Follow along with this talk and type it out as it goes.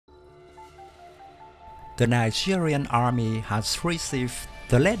The Nigerian Army has received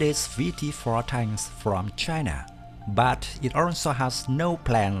the latest VT-4 tanks from China, but it also has no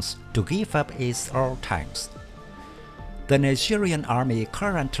plans to give up its old tanks. The Nigerian Army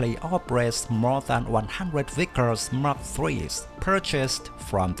currently operates more than 100 Vickers Mark IIIs purchased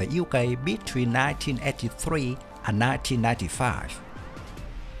from the UK between 1983 and 1995.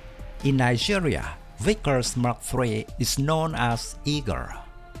 In Nigeria, Vickers Mark III is known as Eagle.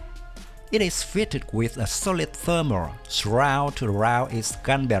 It is fitted with a solid thermal shroud around its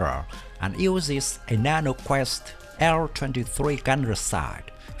gun barrel and uses a NanoQuest L23 gunner sight,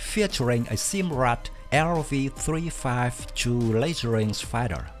 featuring a Simrad LV-352 laser range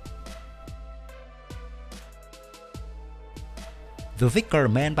fighter. The Vickers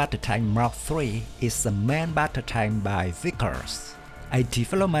main battle tank Mark III is a main battle tank by Vickers, a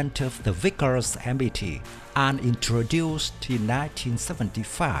development of the Vickers MBT, and introduced in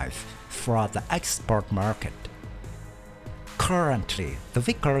 1975 for the export market. Currently, the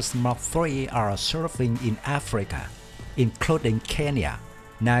Vickers Mark III are serving in Africa, including Kenya,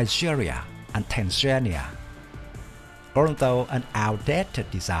 Nigeria, and Tanzania. Although an outdated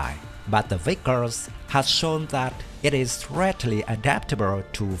design, but the Vickers has shown that it is readily adaptable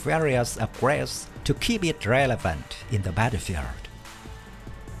to various upgrades to keep it relevant in the battlefield.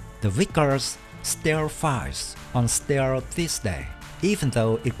 The Vickers still fights on steel this day, even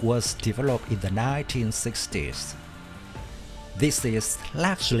though it was developed in the 1960s. This is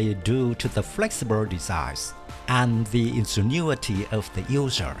largely due to the flexible designs and the ingenuity of the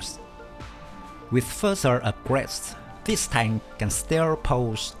users. With further upgrades, this tank can still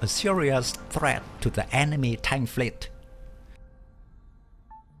pose a serious threat to the enemy tank fleet.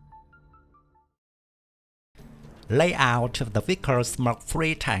 Layout of the Vickers Mark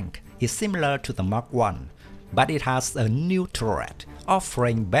III tank is similar to the Mark I, but it has a new turret,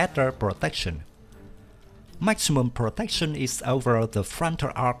 offering better protection. Maximum protection is over the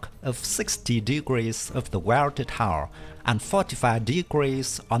frontal arc of 60 degrees of the welded hull and 45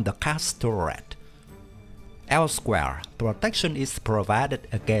 degrees on the cast turret. Elsewhere, protection is provided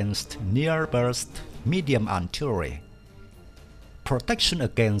against near-burst medium artillery. Protection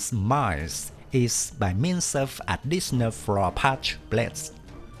against mines is by means of additional floor patch blades.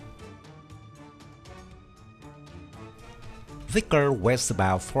 Vickers weighs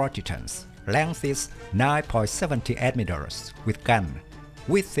about 40 tons, length is 9.78 meters with gun,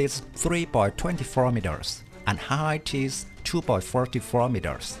 width is 3.24 meters, and height is 2.44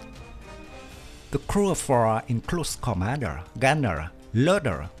 meters. The crew of 4 includes commander, gunner,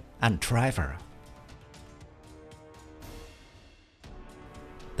 loader, and driver.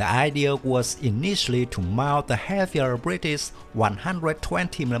 The idea was initially to mount the heavier British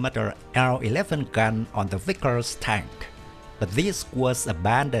 120mm L11 gun on the Vickers tank, but this was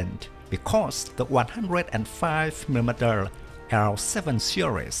abandoned because the 105mm L7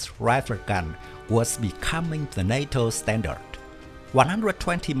 series rifle gun was becoming the NATO standard.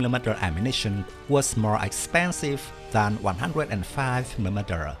 120mm ammunition was more expensive than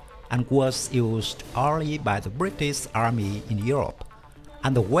 105mm and was used only by the British Army in Europe,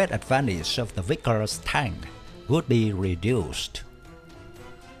 and the weight advantage of the Vickers tank would be reduced.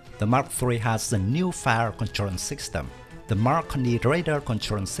 The Mark III has a new fire control system. The Mark II radar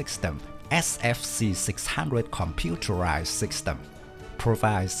control system, SFC-600 computerized system,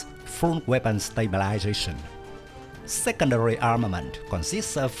 provides full weapon stabilization. Secondary armament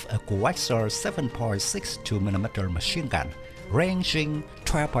consists of a coaxial 7.62mm machine gun, ranging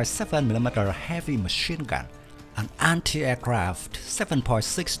 12.7mm heavy machine gun, an anti-aircraft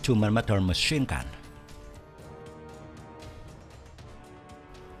 7.62mm machine gun.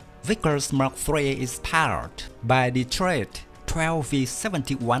 Vickers Mark III is powered by Detroit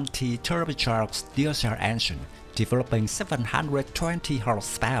 12V71T turbocharged diesel engine, developing 720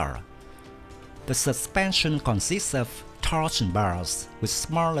 horsepower. The suspension consists of torsion bars with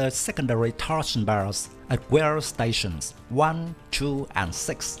smaller secondary torsion bars at wear stations 1, 2, and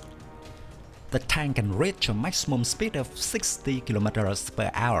 6. The tank can reach a maximum speed of 60 km per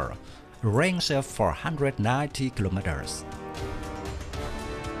hour, a range of 490 km.